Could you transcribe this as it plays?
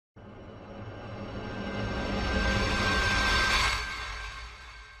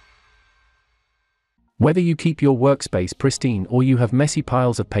Whether you keep your workspace pristine or you have messy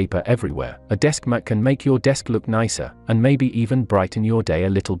piles of paper everywhere, a desk mat can make your desk look nicer and maybe even brighten your day a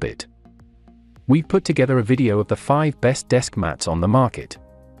little bit. We've put together a video of the 5 best desk mats on the market.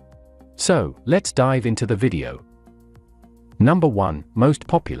 So, let's dive into the video. Number 1, most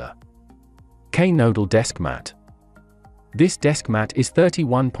popular. KNODEL Desk Mat. This desk mat is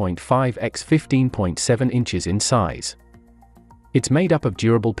 31.5 x 15.7 inches in size. It's made up of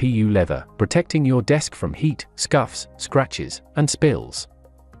durable PU leather, protecting your desk from heat, scuffs, scratches, and spills.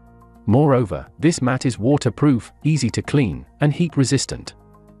 Moreover, this mat is waterproof, easy to clean, and heat-resistant.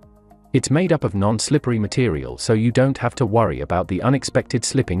 It's made up of non-slippery material, so you don't have to worry about the unexpected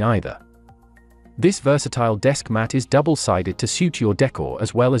slipping either. This versatile desk mat is double-sided to suit your decor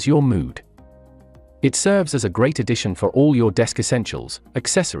as well as your mood. It serves as a great addition for all your desk essentials,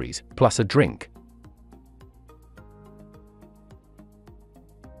 accessories, plus a drink.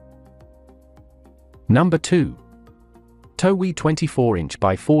 Number 2. TOWWI 24-inch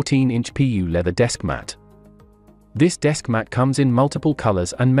by 14-inch PU leather desk mat. This desk mat comes in multiple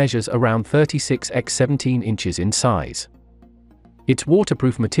colors and measures around 36 x 17 inches in size. Its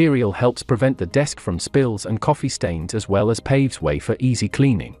waterproof material helps prevent the desk from spills and coffee stains as well as paves way for easy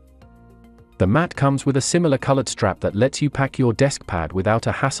cleaning. The mat comes with a similar colored strap that lets you pack your desk pad without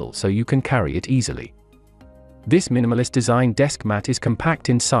a hassle so you can carry it easily. This minimalist design desk mat is compact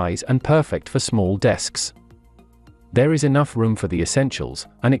in size and perfect for small desks. There is enough room for the essentials,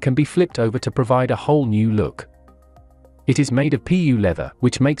 and it can be flipped over to provide a whole new look. It is made of PU leather,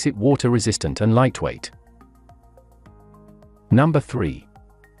 which makes it water-resistant and lightweight. Number 3.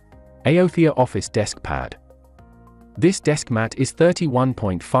 Aothia Office Desk Pad. This desk mat is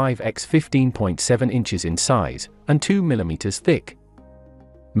 31.5 x 15.7 inches in size, and 2 mm thick,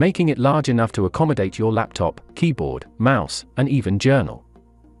 making it large enough to accommodate your laptop, keyboard, mouse, and even journal.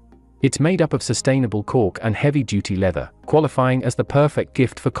 It's made up of sustainable cork and heavy-duty leather, qualifying as the perfect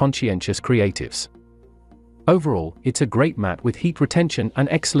gift for conscientious creatives. Overall, it's a great mat with heat retention and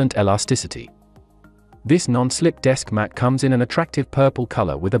excellent elasticity. This non-slip desk mat comes in an attractive purple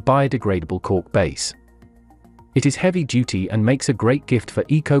color with a biodegradable cork base. It is heavy-duty and makes a great gift for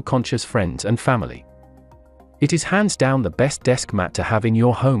eco-conscious friends and family. It is hands down the best desk mat to have in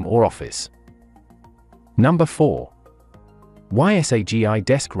your home or office. Number 4. YSAGi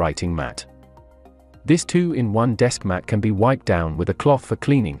Desk Writing Mat. This 2-in-1 desk mat can be wiped down with a cloth for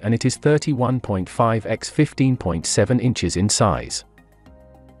cleaning, and it is 31.5 x 15.7 inches in size.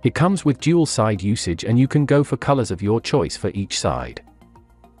 It comes with dual side usage, and you can go for colors of your choice for each side.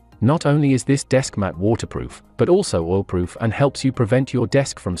 Not only is this desk mat waterproof, but also oil-proof and helps you prevent your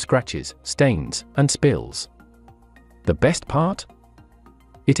desk from scratches, stains, and spills. The best part?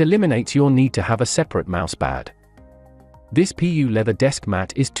 It eliminates your need to have a separate mouse pad. This PU leather desk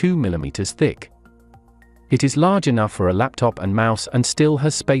mat is 2 mm thick. It is large enough for a laptop and mouse and still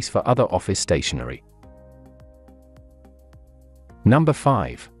has space for other office stationery. Number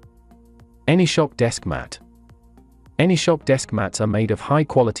 5. Anyshock Desk Mat. Anyshock desk mats are made of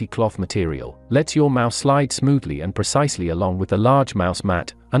high-quality cloth material, lets your mouse slide smoothly and precisely along with the large mouse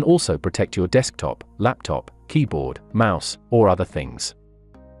mat, and also protect your desktop, laptop, keyboard, mouse, or other things.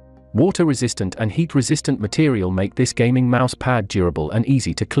 Water-resistant and heat-resistant material make this gaming mouse pad durable and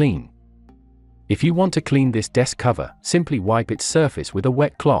easy to clean. If you want to clean this desk cover, simply wipe its surface with a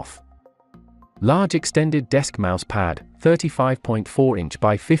wet cloth. Large extended desk mouse pad, 35.4 inch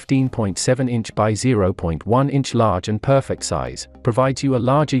by 15.7 inch by 0.1 inch, large and perfect size, provides you a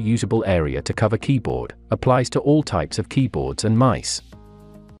larger usable area to cover keyboard, applies to all types of keyboards and mice.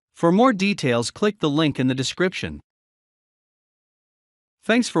 For more details, click the link in the description.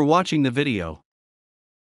 Thanks for watching the video.